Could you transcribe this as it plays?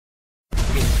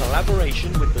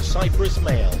collaboration with the Cyprus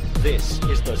Mail, this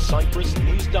is the Cyprus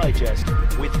News Digest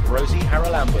with Rosie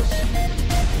Charalambous.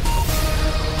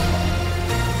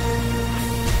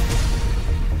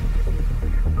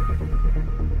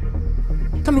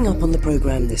 Coming up on the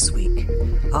programme this week,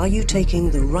 are you taking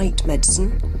the right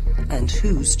medicine and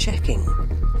who's checking?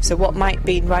 So what might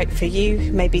be right for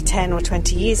you maybe 10 or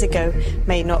 20 years ago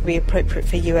may not be appropriate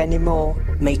for you anymore.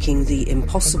 Making the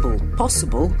impossible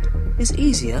possible is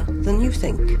easier than you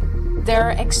think. There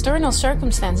are external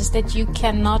circumstances that you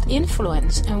cannot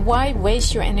influence, and why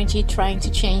waste your energy trying to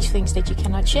change things that you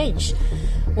cannot change?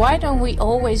 Why don't we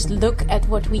always look at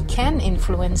what we can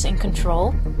influence and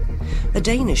control? A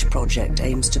Danish project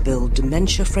aims to build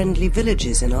dementia-friendly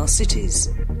villages in our cities.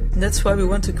 That's why we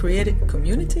want to create a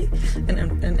community,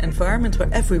 an environment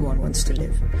where everyone wants to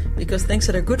live. Because things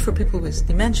that are good for people with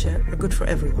dementia are good for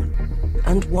everyone.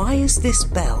 And why is this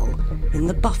bell in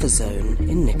the buffer zone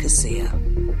in Nicosia?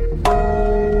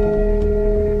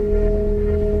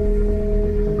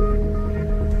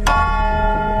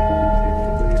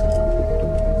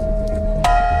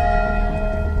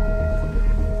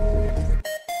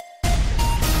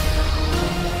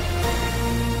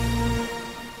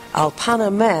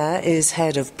 Alpana Mayer is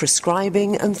head of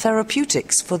prescribing and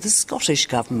therapeutics for the Scottish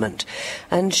Government,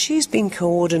 and she's been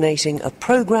coordinating a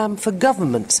programme for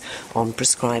governments on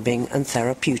prescribing and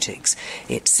therapeutics.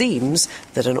 It seems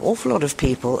that an awful lot of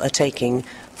people are taking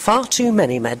far too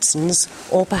many medicines,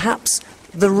 or perhaps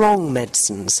the wrong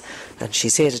medicines, and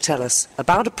she's here to tell us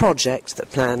about a project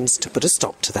that plans to put a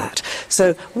stop to that.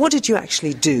 So what did you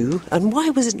actually do, and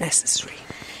why was it necessary?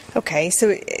 Okay, so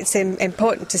it's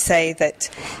important to say that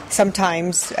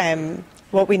sometimes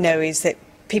what we know is that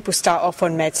people start off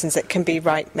on medicines that can be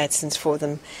right medicines for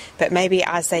them, but maybe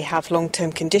as they have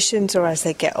long-term conditions or as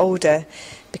they get older,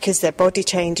 because their body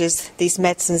changes, these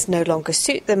medicines no longer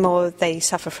suit them or they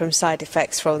suffer from side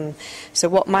effects from them. So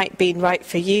what might be right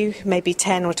for you maybe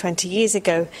 10 or 20 years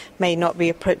ago may not be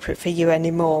appropriate for you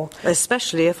anymore.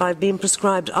 Especially if I've been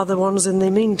prescribed other ones in the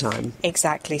meantime.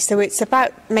 Exactly. So it's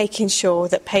about making sure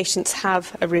that patients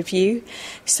have a review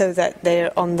so that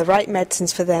they're on the right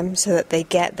medicines for them, so that they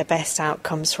get the best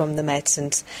outcomes from the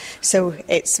medicines. So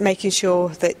it's making sure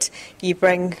that you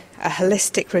bring a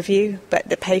holistic review, but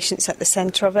the patient's at the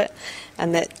centre of it,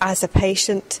 and that as a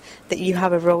patient that you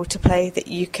have a role to play, that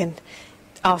you can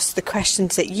ask the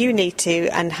questions that you need to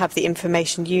and have the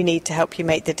information you need to help you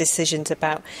make the decisions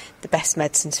about the best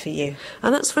medicines for you.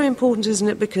 And that's very important, isn't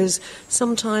it? Because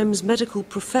sometimes medical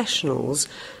professionals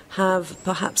have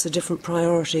perhaps a different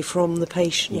priority from the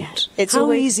patient. Yeah.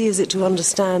 How easy is it to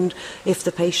understand if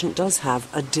the patient does have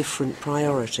a different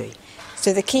priority?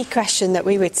 So the key question that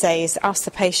we would say is ask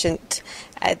the patient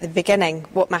at the beginning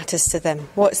what matters to them,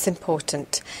 what's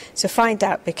important. So find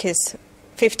out, because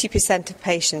 50% of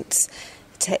patients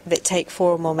that take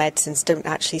 4 or more medicines don't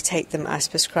actually take them as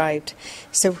prescribed.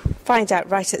 So find out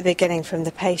right at the beginning from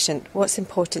the patient what's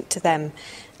important to them,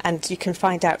 and you can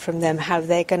find out from them how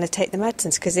they're going to take the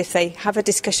medicines, because if they have a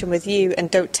discussion with you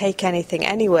and don't take anything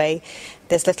anyway,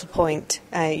 there's little point.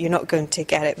 You're not going to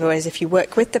get it. Whereas if you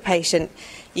work with the patient,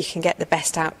 you can get the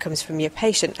best outcomes from your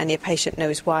patient, and your patient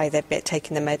knows why they're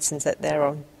taking the medicines that they're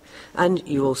on. And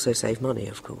you also save money,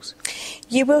 of course.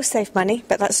 You will save money,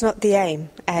 but that's not the aim.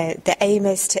 The aim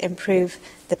is to improve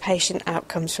the patient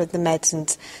outcomes for the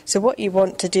medicines. So what you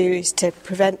want to do is to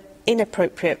prevent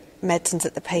inappropriate medicines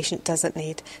that the patient doesn't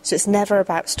need. So it's never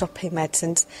about stopping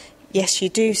medicines. Yes, you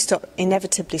do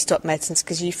inevitably stop medicines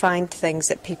because you find things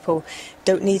that people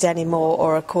don't need anymore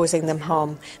or are causing them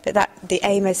harm. But the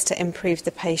aim is to improve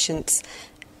the patient's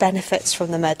benefits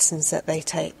from the medicines that they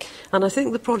take. And I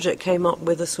think the project came up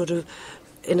with a sort of,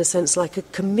 in a sense, like a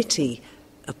committee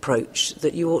approach,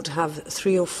 that you ought to have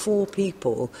 3 or 4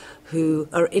 people who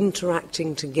are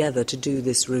interacting together to do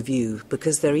this review,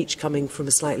 because they're each coming from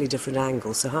a slightly different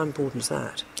angle. So how important is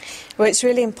that? Well, it's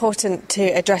really important to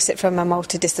address it from a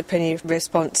multidisciplinary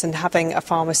response, and having a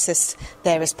pharmacist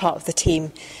there as part of the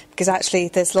team, because actually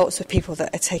there's lots of people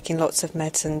that are taking lots of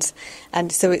medicines,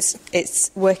 and so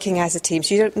it's working as a team.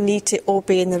 So you don't need to all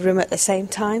be in the room at the same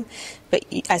time, but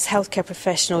as healthcare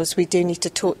professionals we do need to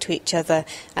talk to each other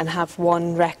and have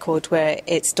one record where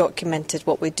it's documented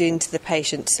what we're doing to the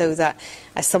patient, so that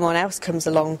as someone else comes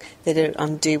along they don't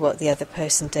undo what the other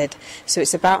person did. So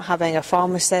it's about having a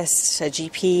pharmacist, a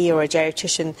GP or a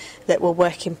geriatrician that will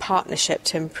work in partnership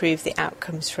to improve the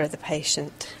outcomes for the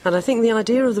patient. And I think the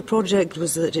idea of the project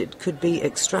was that it could be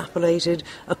extrapolated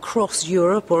across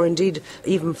Europe, or indeed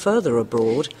even further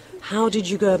abroad, How did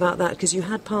you go about that? Because you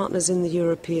had partners in the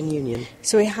European Union.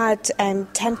 So we had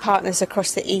 10 partners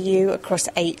across the EU, across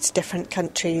 8 different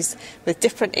countries, with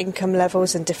different income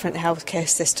levels and different healthcare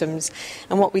systems.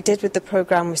 And what we did with the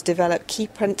programme was develop key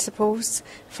principles,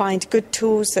 find good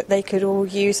tools that they could all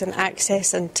use and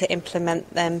access, and to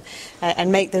implement them and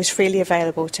make those freely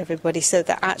available to everybody, so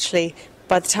that actually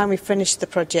by the time we finished the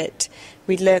project,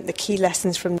 we learnt the key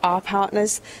lessons from our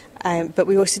partners, but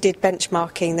we also did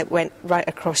benchmarking that went right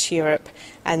across Europe,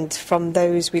 and from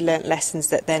those we learnt lessons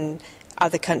that then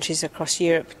other countries across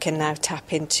Europe can now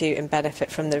tap into and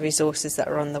benefit from the resources that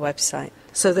are on the website.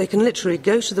 So they can literally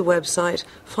go to the website,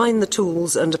 find the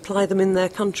tools and apply them in their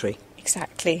country?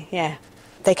 Exactly, yeah.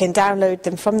 They can download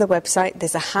them from the website.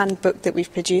 There's a handbook that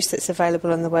we've produced that's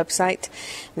available on the website.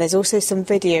 And there's also some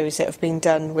videos that have been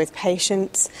done with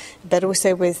patients, but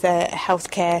also with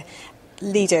healthcare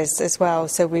leaders as well.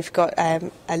 So we've got a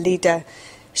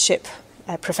leadership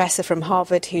professor from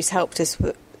Harvard who's helped us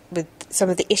with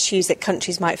some of the issues that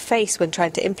countries might face when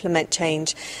trying to implement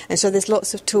change. And so there's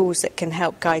lots of tools that can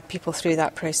help guide people through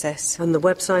that process. And the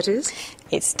website is?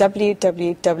 It's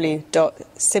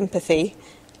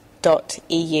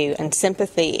www.sympathy.eu, and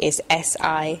sympathy is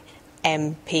SIMPATHY.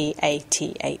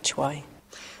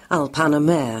 Alpana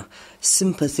Mayer,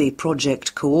 Sympathy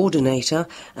Project Coordinator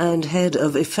and Head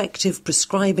of Effective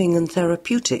Prescribing and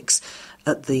Therapeutics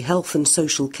at the Health and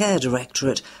Social Care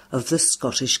Directorate of the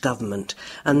Scottish Government.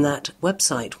 And that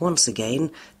website, once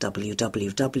again,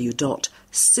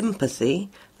 www.sympathy,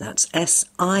 that's SIMPATHY.eu.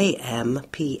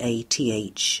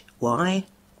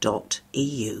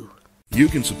 You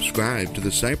can subscribe to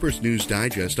the Cyprus News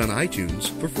Digest on iTunes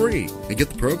for free and get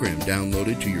the program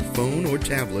downloaded to your phone or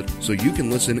tablet so you can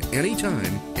listen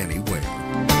anytime, anywhere.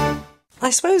 I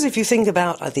suppose if you think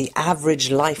about the average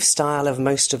lifestyle of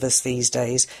most of us these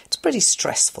days, it's pretty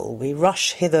stressful. We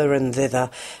rush hither and thither,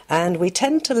 and we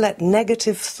tend to let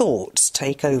negative thoughts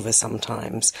take over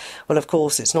sometimes. Well, of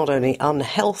course, it's not only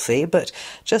unhealthy, but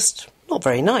just not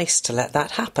very nice to let that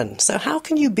happen. So how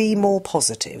can you be more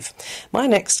positive? My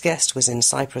next guest was in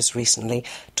Cyprus recently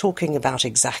talking about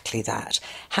exactly that.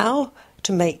 How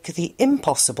to make the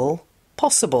impossible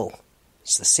possible.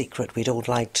 It's the secret we'd all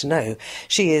like to know.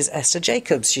 She is Esther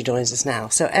Jacobs. She joins us now.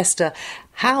 So Esther,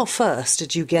 how first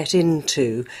did you get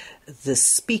into the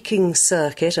speaking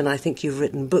circuit, and I think you've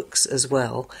written books as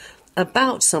well,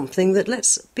 about something that,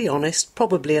 let's be honest,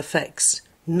 probably affects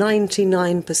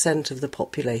 99% of the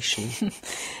population?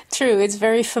 True, it's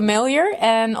very familiar,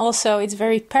 and also it's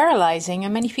very paralyzing,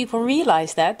 and many people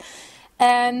realize that.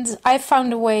 And I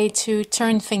found a way to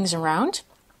turn things around.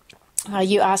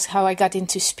 You asked how I got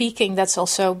into speaking. That's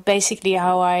also basically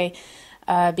how I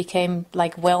became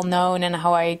well known, and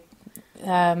how I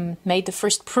made the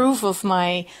first proof of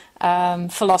my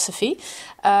philosophy.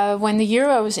 When the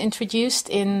euro was introduced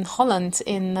in Holland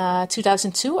in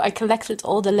 2002, I collected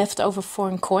all the leftover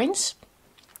foreign coins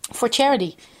for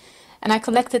charity. And I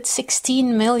collected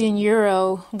 16 million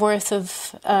euro worth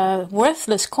of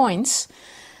worthless coins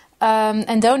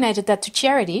and donated that to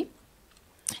charity.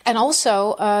 And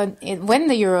also, when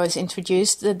the euro is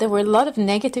introduced, there were a lot of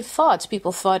negative thoughts.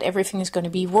 People thought everything is going to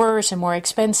be worse and more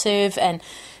expensive, and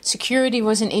security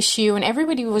was an issue, and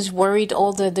everybody was worried,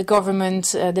 all the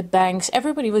government, the banks,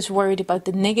 everybody was worried about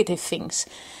the negative things.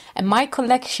 And my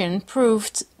collection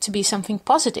proved to be something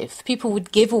positive. People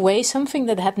would give away something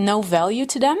that had no value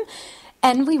to them,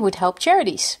 and we would help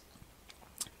charities.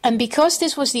 And because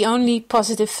this was the only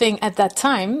positive thing at that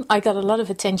time, I got a lot of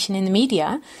attention in the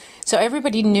media. So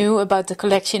everybody knew about the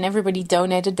collection, everybody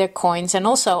donated their coins, and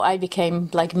also I became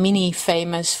mini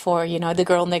famous for, the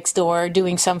girl next door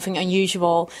doing something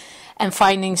unusual and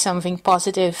finding something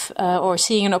positive, or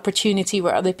seeing an opportunity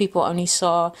where other people only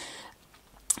saw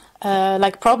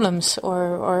problems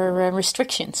or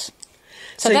restrictions.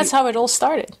 So that's how it all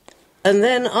started. And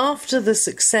then after the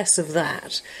success of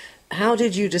that, how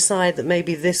did you decide that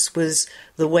maybe this was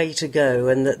the way to go,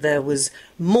 and that there was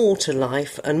more to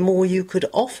life and more you could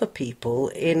offer people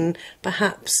in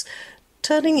perhaps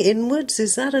turning inwards?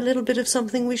 Is that a little bit of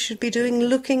something we should be doing,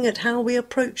 looking at how we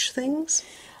approach things?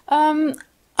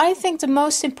 I think the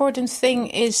most important thing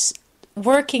is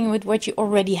working with what you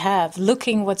already have,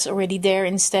 looking what's already there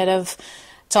instead of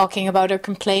talking about or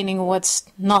complaining what's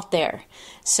not there.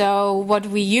 So what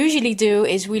we usually do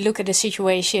is we look at a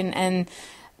situation and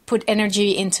put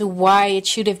energy into why it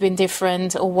should have been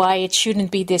different or why it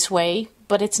shouldn't be this way,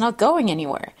 but it's not going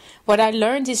anywhere. What I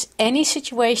learned is any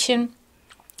situation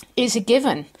is a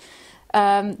given.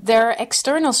 There are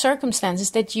external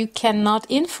circumstances that you cannot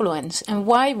influence, and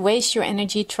why waste your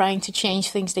energy trying to change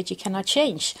things that you cannot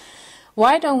change?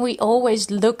 Why don't we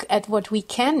always look at what we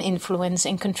can influence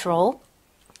and control?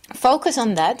 Focus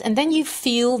on that, and then you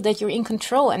feel that you're in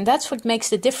control, and that's what makes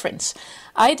the difference.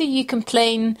 Either you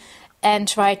complain and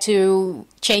try to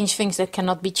change things that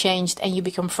cannot be changed, and you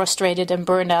become frustrated and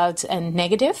burned out and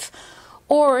negative,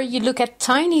 or you look at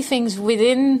tiny things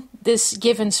within this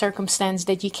given circumstance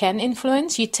that you can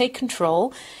influence, you take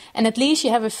control, and at least you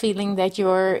have a feeling that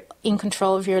you're in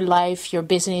control of your life, your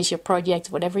business, your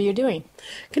project, whatever you're doing.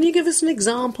 Can you give us an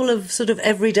example of sort of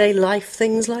everyday life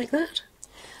things like that?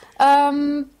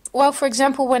 Well, for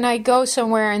example, when I go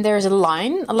somewhere and there's a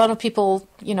line, a lot of people,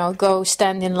 go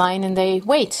stand in line and they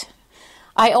wait.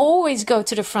 I always go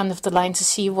to the front of the line to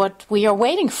see what we are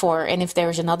waiting for. And if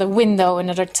there's another window,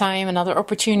 another time, another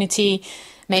opportunity,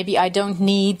 maybe I don't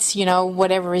need,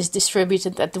 whatever is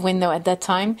distributed at the window at that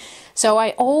time. So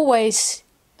I always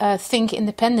think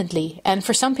independently. And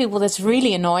for some people, that's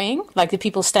really annoying. Like the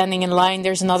people standing in line,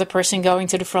 there's another person going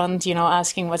to the front,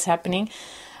 asking what's happening.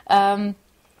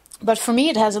 But for me,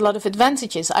 it has a lot of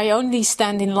advantages. I only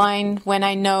stand in line when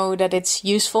I know that it's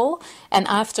useful and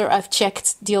after I've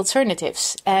checked the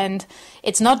alternatives. And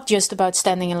it's not just about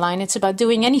standing in line, it's about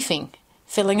doing anything.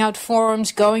 Filling out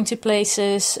forms, going to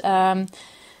places. How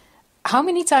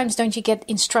many times don't you get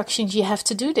instructions you have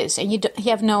to do this and you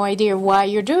have no idea why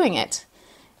you're doing it?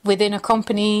 Within a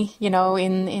company,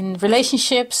 in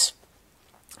relationships.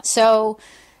 So,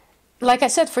 like I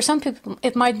said, for some people,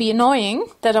 it might be annoying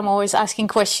that I'm always asking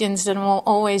questions, that I'm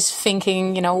always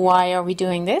thinking, why are we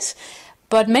doing this?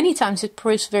 But many times it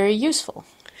proves very useful.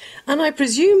 And I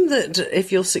presume that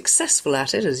if you're successful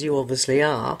at it, as you obviously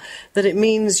are, that it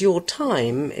means your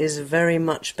time is very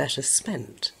much better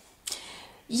spent.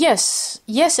 Yes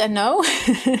and no.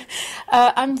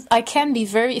 I can be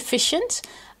very efficient.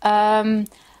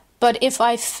 But if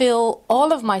I fill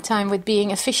all of my time with being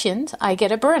efficient, I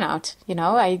get a burnout,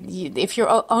 if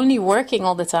you're only working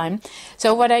all the time.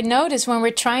 So what I notice when we're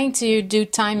trying to do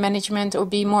time management or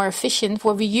be more efficient,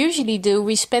 what we usually do,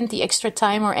 we spend the extra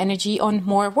time or energy on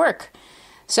more work.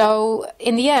 So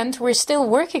in the end, we're still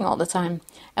working all the time.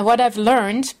 And what I've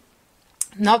learned,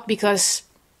 not because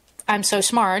I'm so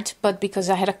smart, but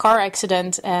because I had a car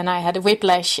accident and I had a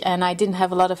whiplash and I didn't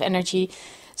have a lot of energy.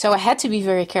 So I had to be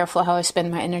very careful how I spend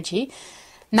my energy.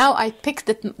 Now I pick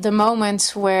the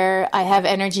moments where I have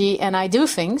energy and I do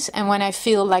things. And when I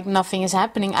feel like nothing is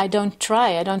happening, I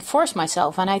don't force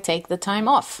myself, and I take the time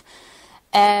off.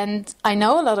 And I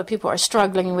know a lot of people are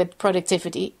struggling with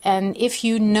productivity. And if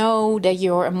you know that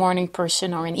you're a morning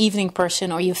person or an evening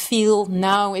person, or you feel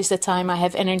now is the time I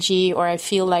have energy or I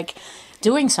feel like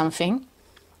doing something,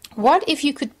 what if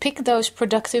you could pick those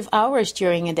productive hours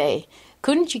during a day?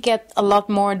 Couldn't you get a lot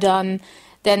more done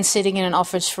than sitting in an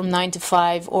office from 9 to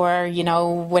 5 or,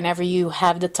 whenever you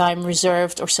have the time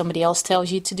reserved or somebody else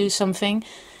tells you to do something?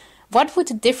 What would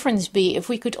the difference be if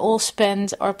we could all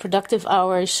spend our productive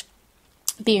hours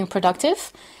being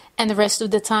productive and the rest of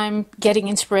the time getting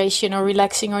inspiration or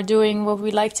relaxing or doing what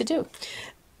we like to do?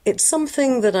 It's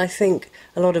something that I think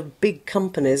a lot of big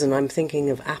companies, and I'm thinking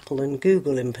of Apple and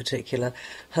Google in particular,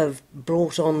 have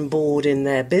brought on board in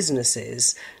their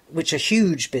businesses, which are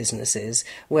huge businesses,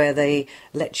 where they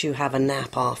let you have a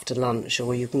nap after lunch,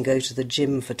 or you can go to the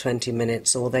gym for 20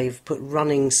 minutes, or they've put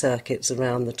running circuits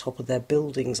around the top of their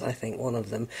buildings, I think one of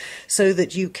them, so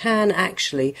that you can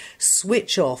actually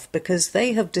switch off, because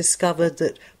they have discovered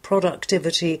that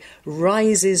productivity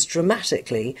rises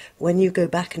dramatically when you go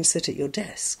back and sit at your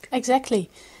desk. Exactly.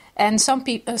 And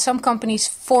some companies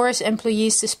force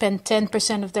employees to spend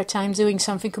 10% of their time doing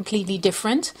something completely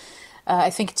different. I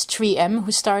think it's 3M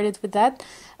who started with that,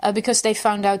 because they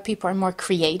found out people are more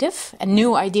creative and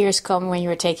new ideas come when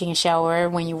you're taking a shower,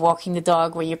 when you're walking the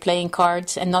dog, when you're playing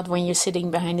cards, and not when you're sitting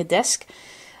behind a desk.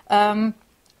 And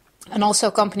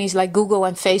also companies like Google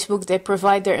and Facebook, they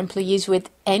provide their employees with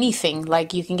anything.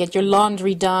 Like you can get your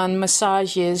laundry done,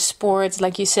 massages, sports,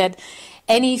 like you said,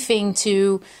 anything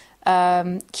to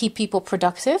keep people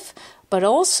productive, but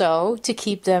also to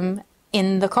keep them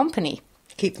in the company.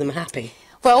 Keep them happy.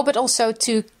 Well, but also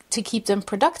to keep them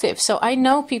productive. So I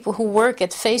know people who work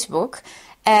at Facebook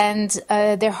and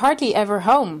they're hardly ever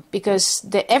home because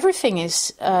everything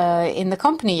is in the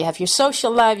company. You have your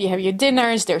social life, you have your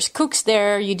dinners, there's cooks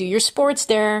there, you do your sports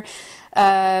there,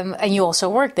 and you also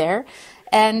work there.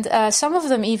 And some of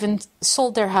them even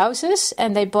sold their houses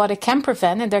and they bought a camper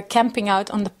van and they're camping out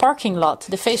on the parking lot,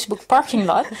 the Facebook parking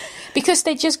lot, because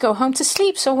they just go home to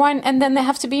sleep. And then they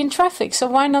have to be in traffic. So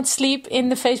why not sleep in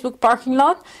the Facebook parking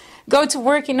lot? Go to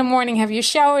work in the morning, have your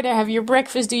shower there, have your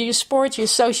breakfast, do your sports, your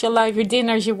social life, your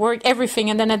dinners, your work, everything.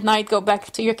 And then at night go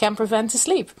back to your camper van to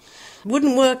sleep.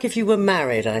 Wouldn't work if you were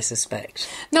married, I suspect.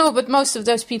 No, but most of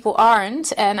those people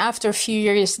aren't, and after a few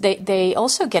years they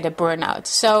also get a burnout.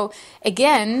 So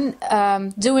again,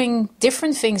 doing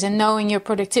different things and knowing your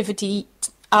productivity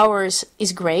hours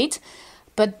is great,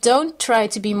 but don't try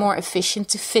to be more efficient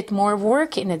to fit more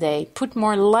work in a day. Put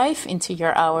more life into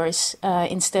your hours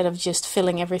instead of just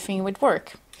filling everything with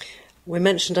work. We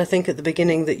mentioned, I think, at the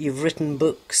beginning that you've written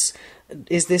books.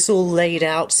 Is this all laid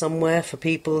out somewhere for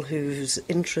people whose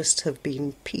interests have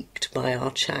been piqued by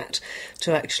our chat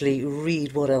to actually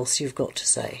read what else you've got to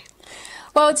say?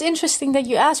 Well, it's interesting that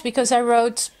you ask, because I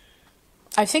wrote,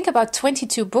 I think, about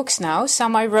 22 books now.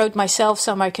 Some I wrote myself,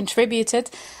 some I contributed.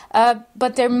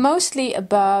 But they're mostly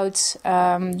about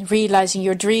realizing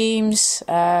your dreams,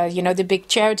 the big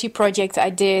charity project I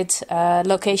did,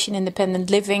 location independent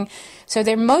living. So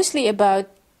they're mostly about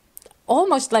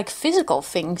almost like physical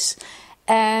things.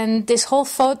 And this whole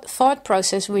thought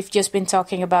process we've just been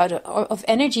talking about of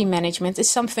energy management is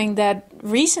something that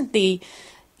recently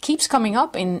keeps coming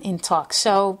up in talks.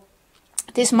 So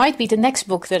this might be the next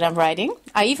book that I'm writing.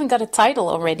 I even got a title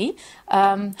already,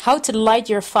 How to Light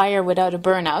Your Fire Without a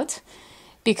Burnout.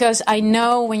 Because I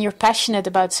know when you're passionate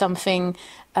about something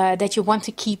that you want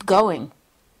to keep going.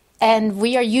 And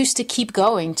we are used to keep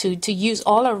going, to use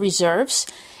all our reserves.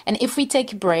 And if we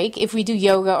take a break, if we do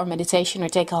yoga or meditation or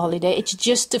take a holiday, it's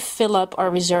just to fill up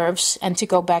our reserves and to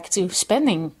go back to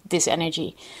spending this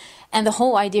energy. And the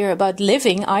whole idea about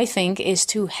living, I think, is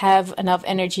to have enough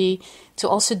energy to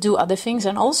also do other things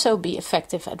and also be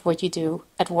effective at what you do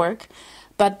at work,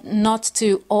 but not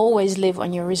to always live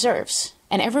on your reserves.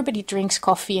 And everybody drinks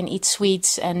coffee and eats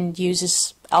sweets and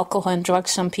uses alcohol and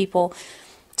drugs, some people,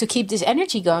 to keep this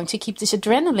energy going, to keep this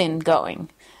adrenaline going.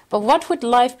 But what would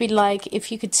life be like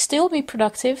if you could still be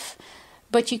productive,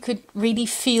 but you could really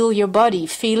feel your body,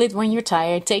 feel it when you're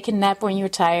tired, take a nap when you're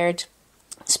tired,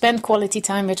 spend quality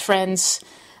time with friends,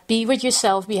 be with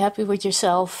yourself, be happy with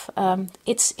yourself.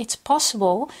 It's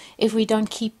possible if we don't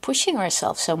keep pushing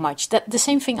ourselves so much. That the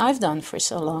same thing I've done for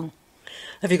so long.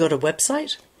 Have you got a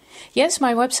website? Yes,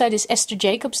 my website is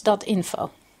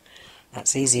estherjacobs.info.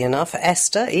 That's easy enough.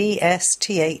 Esther,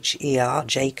 E-S-T-H-E-R,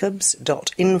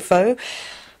 jacobs.info.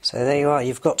 So there you are.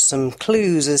 You've got some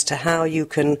clues as to how you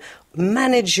can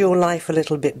manage your life a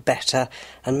little bit better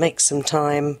and make some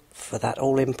time for that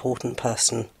all-important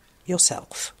person,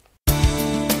 yourself.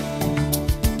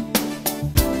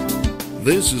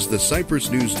 This is the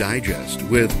Cyprus News Digest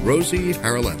with Rosie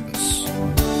Charalambous.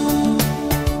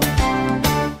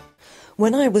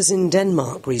 When I was in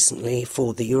Denmark recently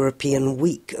for the European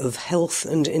Week of Health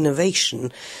and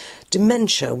Innovation,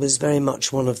 dementia was very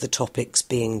much one of the topics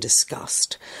being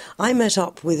discussed. I met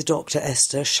up with Dr.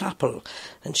 Esther Schappel,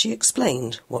 and she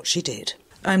explained what she did.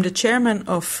 I'm the chairman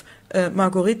of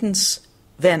Margaretens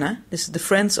Venner. This is the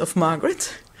Friends of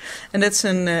Margaret. And that's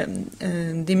a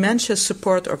dementia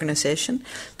support organization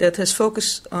that has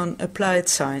focused on applied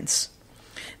science.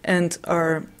 And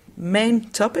our main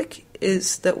topic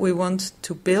is that we want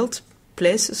to build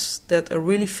places that are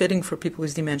really fitting for people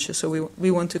with dementia. So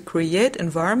we want to create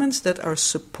environments that are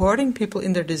supporting people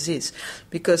in their disease.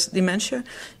 Because dementia,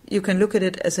 you can look at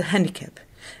it as a handicap.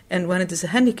 And when it is a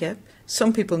handicap,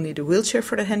 some people need a wheelchair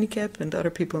for their handicap and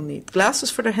other people need glasses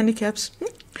for their handicaps.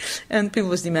 And people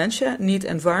with dementia need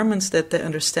environments that they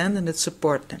understand and that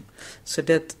support them, so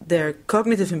that their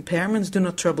cognitive impairments do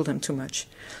not trouble them too much.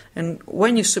 And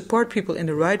when you support people in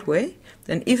the right way,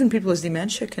 then even people with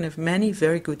dementia can have many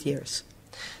very good years.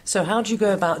 So how do you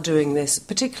go about doing this,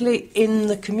 particularly in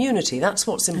the community? That's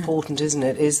what's important, isn't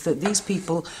it, is that these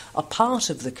people are part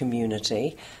of the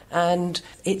community and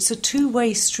it's a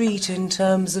two-way street in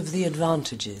terms of the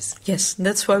advantages. Yes,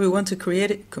 that's why we want to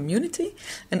create a community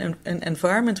and an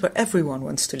environment where everyone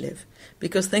wants to live.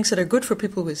 Because things that are good for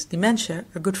people with dementia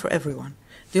are good for everyone.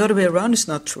 The other way around is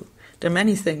not true. There are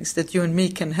many things that you and me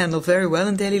can handle very well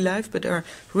in daily life, but are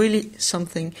really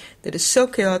something that is so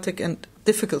chaotic and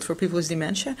difficult for people with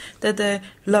dementia that they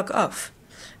log off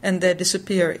and they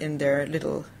disappear in their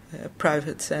little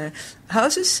private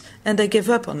houses and they give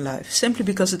up on life simply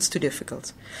because it's too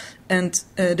difficult. And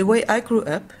the way I grew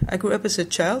up as a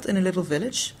child in a little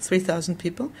village, 3,000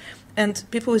 people, and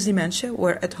people with dementia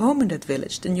were at home in that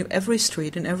village. They knew every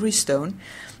street and every stone,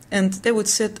 and they would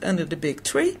sit under the big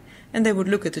tree and they would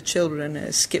look at the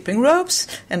children skipping ropes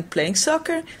and playing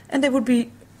soccer, and they would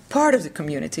be part of the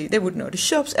community. They would know the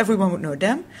shops, everyone would know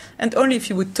them, and only if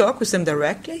you would talk with them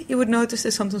directly, you would notice they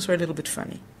sometimes were a little bit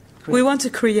funny. Great. We want to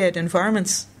create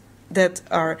environments that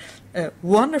are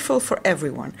wonderful for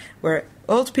everyone, where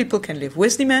Old people can live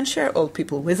with dementia, old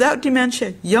people without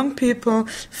dementia, young people,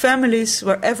 families,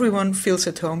 where everyone feels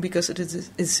at home, because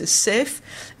it's a safe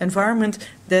environment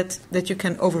that you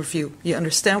can overview. You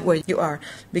understand where you are.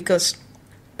 Because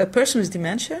a person with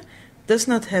dementia does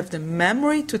not have the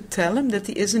memory to tell him that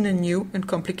he is in a new and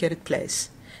complicated place.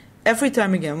 Every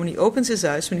time again, when he opens his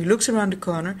eyes, when he looks around the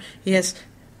corner, he has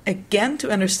again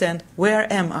to understand, where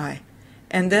am I?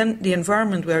 And then the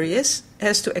environment where he is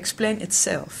has to explain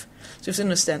itself. So you have to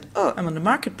understand, oh, I'm on the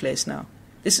marketplace now.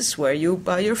 This is where you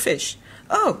buy your fish.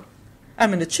 Oh,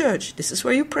 I'm in the church. This is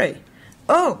where you pray.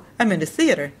 Oh, I'm in the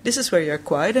theater. This is where you're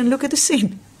quiet and look at the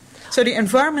scene. So the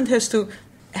environment has to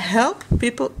help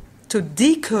people to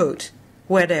decode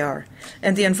where they are.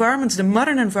 And the environments, the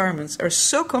modern environments, are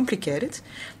so complicated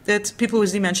that people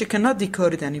with dementia cannot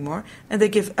decode it anymore, and they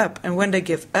give up. And when they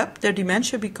give up, their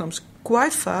dementia becomes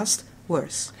quite fast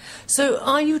worse. So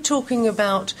are you talking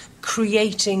about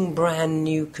creating brand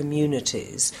new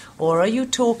communities, or are you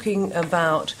talking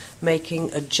about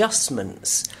making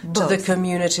adjustments to the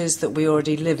communities that we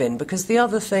already live in? Because the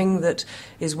other thing that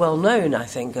is well known, I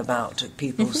think, about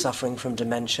people suffering from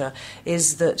dementia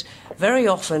is that very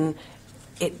often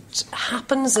it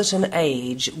happens at an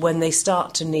age when they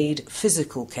start to need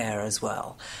physical care as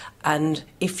well. And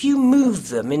if you move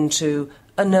them into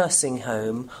a nursing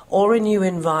home or a new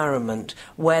environment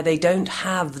where they don't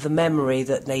have the memory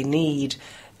that they need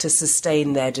to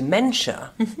sustain their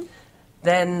dementia,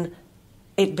 then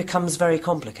it becomes very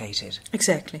complicated.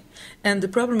 Exactly. And the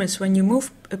problem is, when you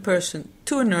move a person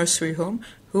to a nursery home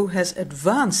who has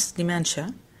advanced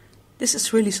dementia, this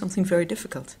is really something very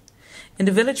difficult. In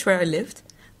the village where I lived,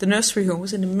 the nursery home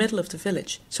was in the middle of the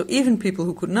village. So even people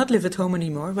who could not live at home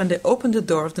anymore, when they opened the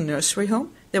door of the nursery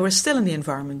home, they were still in the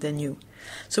environment they knew.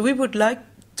 So we would like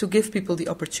to give people the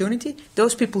opportunity,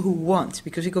 those people who want,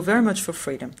 because we go very much for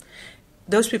freedom.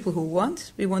 Those people who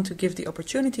want, we want to give the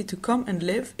opportunity to come and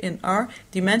live in our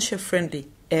dementia-friendly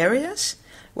areas,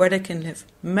 where they can live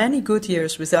many good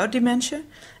years without dementia.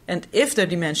 And if their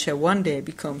dementia one day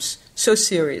becomes so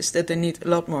serious that they need a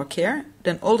lot more care,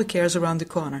 then all the care is around the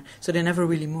corner, so they never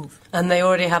really move. And they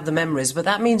already have the memories, but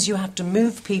that means you have to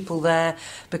move people there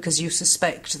because you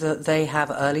suspect that they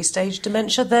have early stage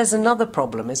dementia. There's another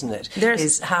problem, isn't it?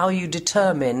 Is how you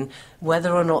determine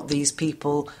whether or not these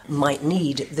people might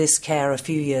need this care a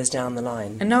few years down the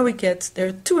line. And now there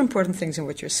are two important things in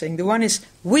what you're saying. The one is,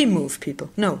 we move people.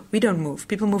 No, we don't move.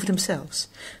 People move themselves.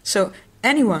 So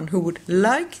anyone who would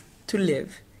like to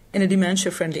live in a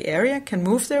dementia-friendly area can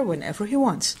move there whenever he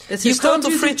wants. It's his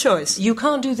total free choice. You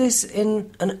can't do this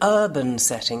in an urban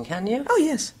setting, can you? Oh,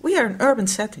 yes. We are an urban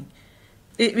setting.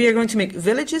 We are going to make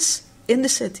villages in the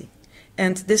city.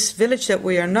 And this village that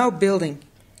we are now building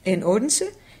in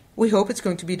Odense, we hope it's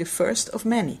going to be the first of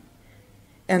many.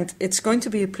 And it's going to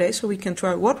be a place where we can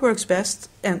try what works best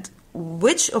and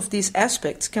which of these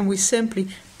aspects can we simply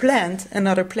plant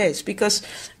another place. Because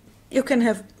you can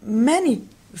have many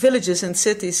villages and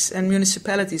cities and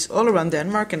municipalities all around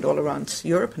Denmark and all around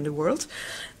Europe and the world,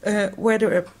 where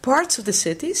there are parts of the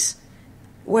cities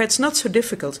where it's not so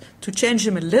difficult to change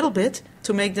them a little bit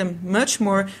to make them much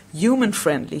more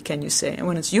human-friendly, can you say. And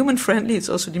when it's human-friendly, it's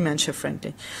also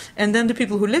dementia-friendly. And then the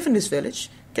people who live in this village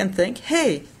can think,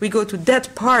 hey, we go to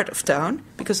that part of town,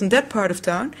 because in that part of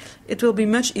town it will be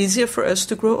much easier for us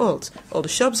to grow old. All the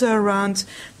shops are around,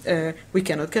 we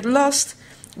cannot get lost,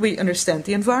 we understand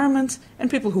the environment, and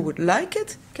people who would like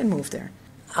it can move there.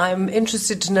 I'm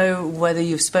interested to know whether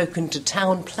you've spoken to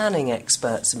town planning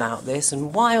experts about this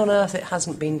and why on earth it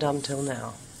hasn't been done till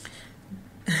now.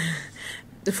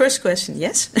 The first question,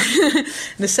 yes.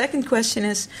 The second question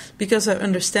is because our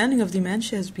understanding of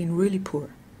dementia has been really poor.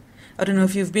 I don't know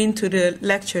if you've been to the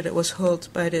lecture that was held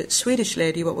by the Swedish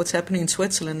lady about what's happening in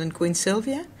Switzerland and Queen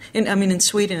Sylvia. In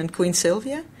Sweden and Queen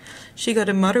Sylvia. She got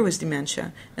a mother with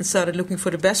dementia and started looking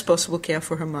for the best possible care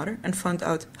for her mother and found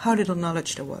out how little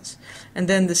knowledge there was. And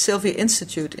then the Sylvia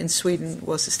Institute in Sweden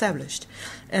was established.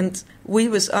 And we,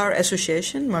 with our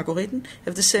association, Margareten,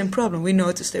 have the same problem. We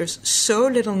notice there's so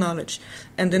little knowledge,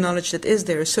 and the knowledge that is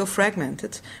there is so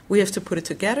fragmented. We have to put it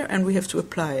together and we have to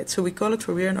apply it. So we call it,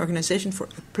 we're an organization for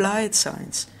applied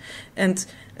science. And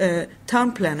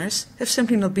town planners have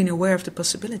simply not been aware of the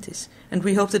possibilities. And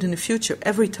we hope that in the future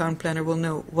every town planner will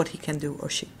know what he can do, or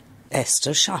she.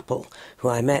 Esther Schappel, who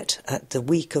I met at the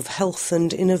Week of Health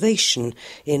and Innovation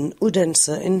in Odense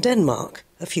in Denmark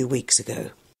a few weeks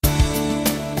ago.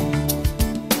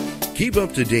 Keep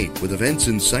up to date with events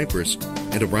in Cyprus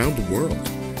and around the world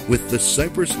with the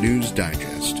Cyprus News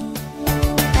Digest.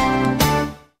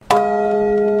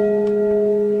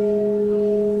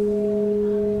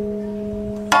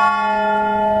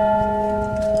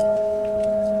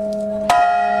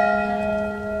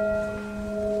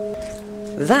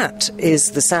 That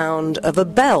is the sound of a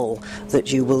bell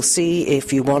that you will see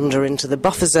if you wander into the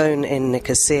buffer zone in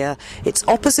Nicosia. It's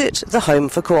opposite the Home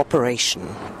for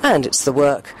Cooperation. And it's the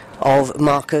work of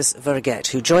Marcus Verget,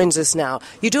 who joins us now.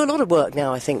 You do a lot of work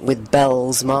now, I think, with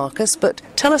bells, Marcus, but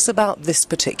tell us about this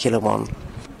particular one.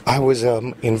 I was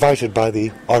invited by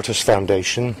the Artist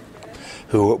Foundation,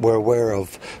 who were aware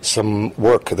of some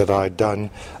work that I'd done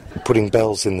putting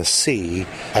bells in the sea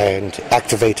and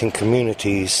activating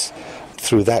communities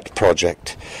through that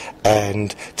project,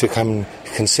 and to come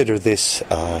consider this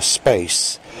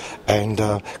space. And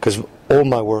because all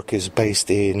my work is based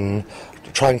in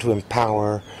trying to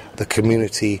empower the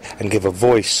community and give a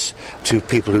voice to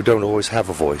people who don't always have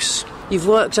a voice. You've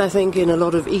worked, I think, in a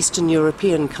lot of Eastern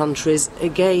European countries,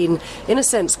 again, in a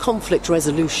sense, conflict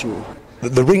resolution.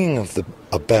 The ringing of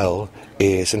a bell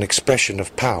is an expression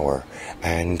of power,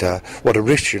 and what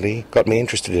originally got me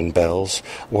interested in bells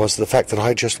was the fact that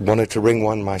I just wanted to ring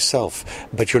one myself,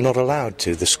 but you're not allowed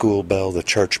to, the school bell, the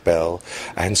church bell,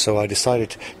 and so I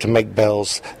decided to make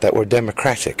bells that were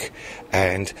democratic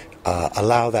and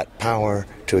allow that power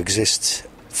to exist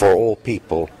for all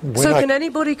people. So can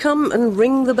anybody come and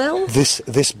ring the bell?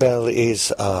 This bell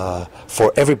is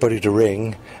for everybody to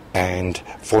ring and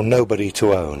for nobody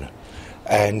to own.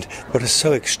 And what is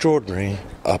so extraordinary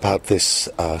about this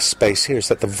space here is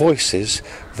that the voices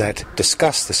that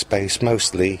discuss the space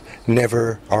mostly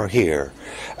never are here.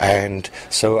 And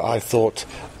so I thought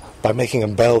by making a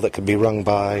bell that could be rung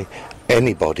by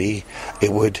anybody,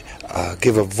 it would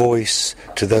give a voice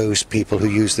to those people who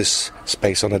use this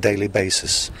space on a daily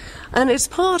basis. And it's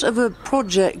part of a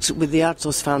project with the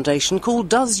Artist Foundation called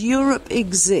Does Europe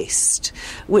Exist?,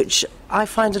 which I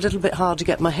find a little bit hard to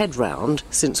get my head round,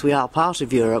 since we are part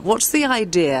of Europe. What's the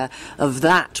idea of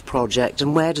that project,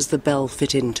 and where does the bell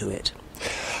fit into it?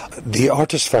 The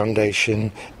Artist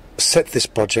Foundation set this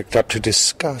project up to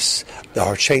discuss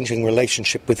our changing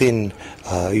relationship within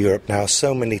Europe now.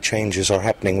 So many changes are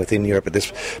happening within Europe at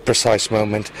this precise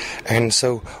moment, and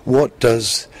so what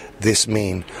does this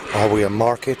mean? Are we a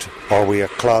market? Are we a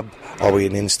club? Are we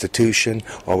an institution?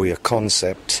 Are we a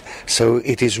concept? So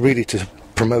it is really to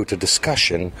promote a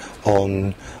discussion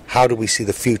on how do we see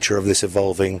the future of this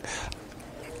evolving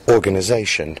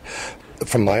organization.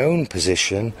 From my own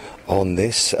position on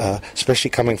this,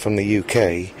 especially coming from the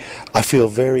UK, I feel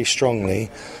very strongly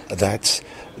that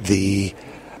the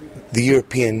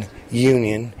European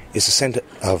Union is a centre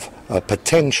of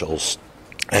potentials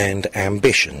and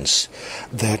ambitions,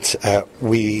 that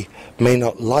we may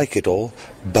not like it all,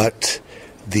 but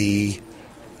the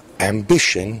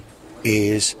ambition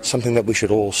is something that we should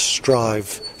all strive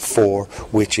for,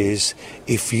 which is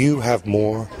if you have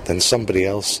more than somebody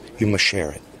else, you must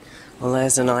share it. Well,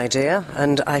 there's an idea,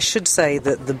 and I should say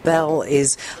that the bell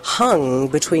is hung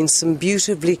between some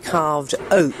beautifully carved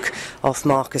oak off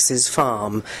Marcus's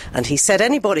farm, and he said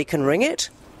anybody can ring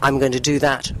it. I'm going to do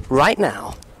that right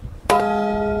now.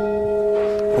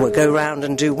 We'll go round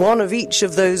and do one of each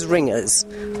of those ringers.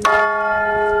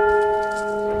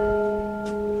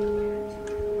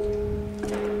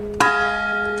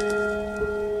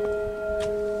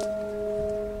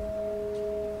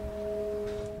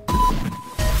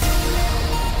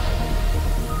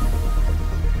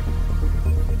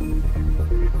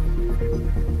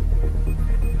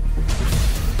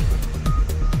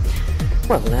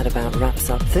 Well, that about wraps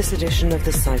up this edition of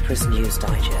the Cyprus News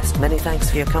Digest. Many thanks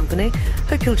for your company.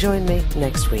 Hope you'll join me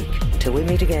next week. Till we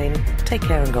meet again, take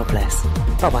care and God bless.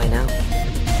 Bye-bye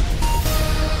now.